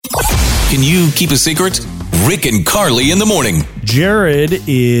Can you keep a secret? Rick and Carly in the morning. Jared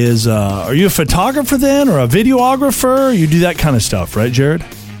is, are you a photographer then or a videographer? You do that kind of stuff, right, Jared?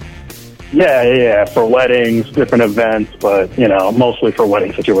 Yeah, for weddings, different events, but, mostly for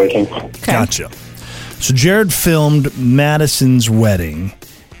wedding situations. Okay. Gotcha. So Jared filmed Madison's wedding.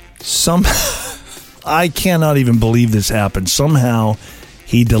 I cannot even believe this happened. Somehow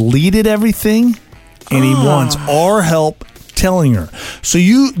he deleted everything and he wants our help telling her. So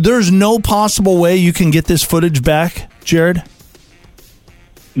there's no possible way you can get this footage back, Jared?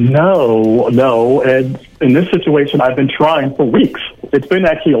 No. And in this situation, I've been trying for weeks. It's been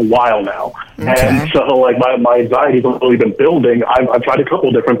actually a while now. Okay. And so, my anxiety's really been building. I've tried a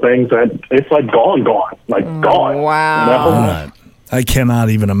couple different things, and it's gone. Gone. Wow. I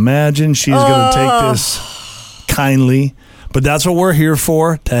cannot even imagine she's going to take this kindly. But that's what we're here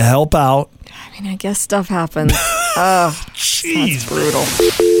for, to help out. I mean, I guess stuff happens. Oh, jeez. That's brutal.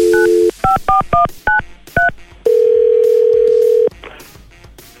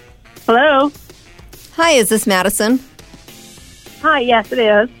 Hello. Hi, is this Madison? Hi, yes, it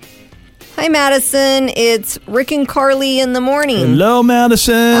is. Hi, Madison. It's Rick and Carly in the morning. Hello,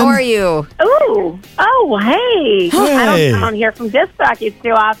 Madison. How are you? Oh, hey. I don't hear from dispatches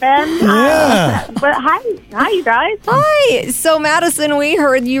too often. Yeah. But hi, you guys. Hi. So, Madison, we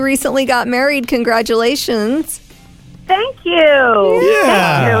heard you recently got married. Congratulations. Thank you. Yeah.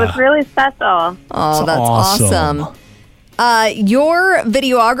 Thank you. It was really special. Oh, that's awesome. Your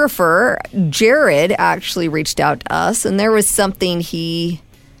videographer, Jared, actually reached out to us, and there was something he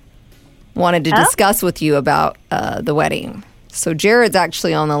wanted to discuss with you about the wedding. So Jared's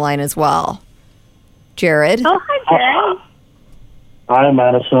actually on the line as well. Jared? Oh, hi, Jared. Hi,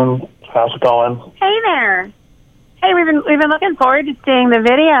 Madison. How's it going? Hey there. Hey, we've been looking forward to seeing the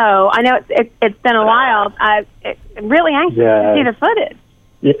video. I know it's been a while. I'm really anxious to see the footage.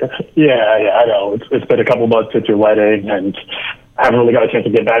 Yeah, I know. It's been a couple months since your wedding, and I haven't really got a chance to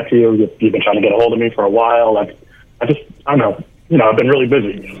get back to you. You've been trying to get a hold of me for a while. I don't know. I've been really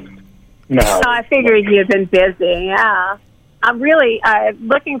busy. No, I figured you've been busy, yeah. I'm really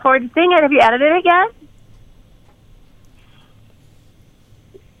looking forward to seeing it. Have you edited it yet?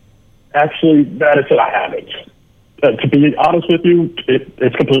 Actually, Madison, I haven't. To be honest with you,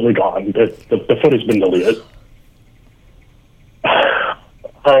 it's completely gone. The footage has been deleted.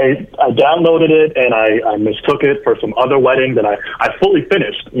 I downloaded it and I mistook it for some other wedding that I fully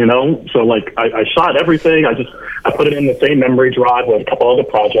finished, So I shot everything. I put it in the same memory drive with a couple other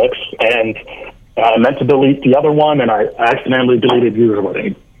projects, and I meant to delete the other one, and I accidentally deleted your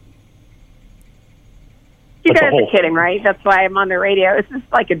wedding. You guys are kidding, right? That's why I'm on the radio. This is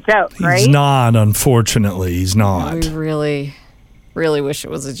like a joke, right? He's not, unfortunately. He's not. We really, really wish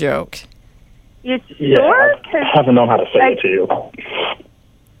it was a joke. You sure? I haven't known how to say it to you.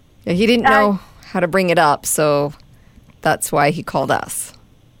 Yeah, he didn't know how to bring it up, so that's why he called us.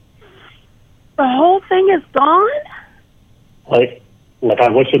 The whole thing is gone? Like I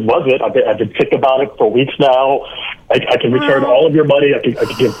wish it wasn't. I've been sick about it for weeks now. I can return all of your money. I could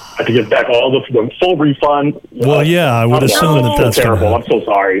give back all the full refund. Well, yeah, I would assume that's terrible. I'm so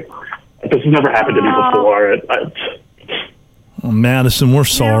sorry. This has never happened to me before. Madison, we're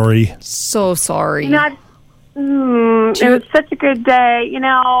sorry. So sorry. It was such a good day,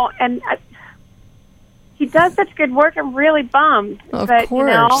 and he does such good work. I'm really bummed. Of but,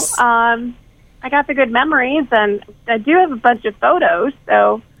 course. I got the good memories, and I do have a bunch of photos,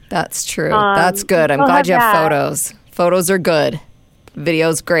 so... That's true. That's good. I'm glad you have photos. Photos are good.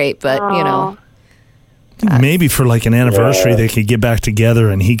 Video's great, but, Maybe for an anniversary, they could get back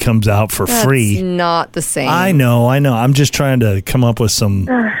together and he comes out for free. That's not the same. I know. I'm just trying to come up with something.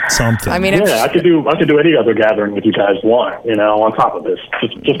 I mean, I could do any other gathering if you guys want, on top of this,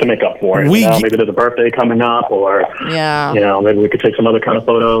 just to make up for it. Maybe there's a birthday coming up, or maybe we could take some other kind of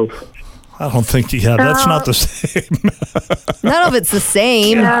photos. I don't think that's not the same. None of it's the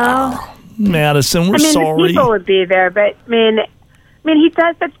same. Madison, we're sorry. The people would be there, but I mean, he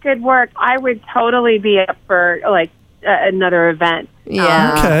does such good work. I would totally be up for another event.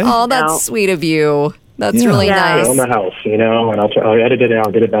 Yeah. Okay. Oh, that's sweet of you. That's really nice. On the house, and I'll edit it and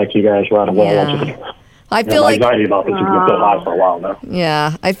I'll get it back to you guys right away. Yeah. I feel like anxiety about this has been so high for a while now.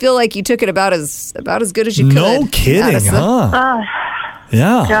 Yeah, I feel like you took it about as good as you could. No kidding, Madison. huh?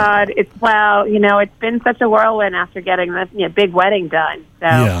 Yeah. God, it's been such a whirlwind after getting this big wedding done. So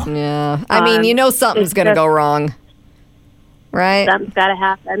yeah. I mean, something's going to go wrong. Right? Something's got to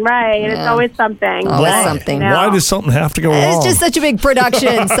happen, right? And it's always something. Always something. Why does something have to go wrong? It's just such a big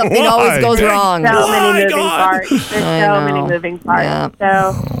production. Something always goes wrong. So many moving parts. There's so many moving parts. Yeah.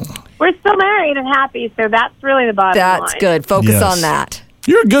 So we're still married and happy, so that's really the bottom line. That's good. Focus on that.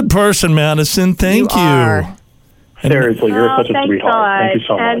 You're a good person, Madison. Thank you. are. Seriously, you're such a thanks sweetheart. God. Thank you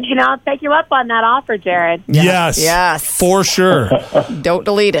so much. And, I'll take you up on that offer, Jared. Yes. For sure. Don't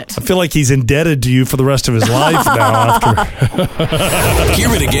delete it. I feel like he's indebted to you for the rest of his life now after. Hear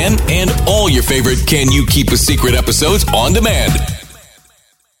it again and all your favorite Can You Keep a Secret episodes on demand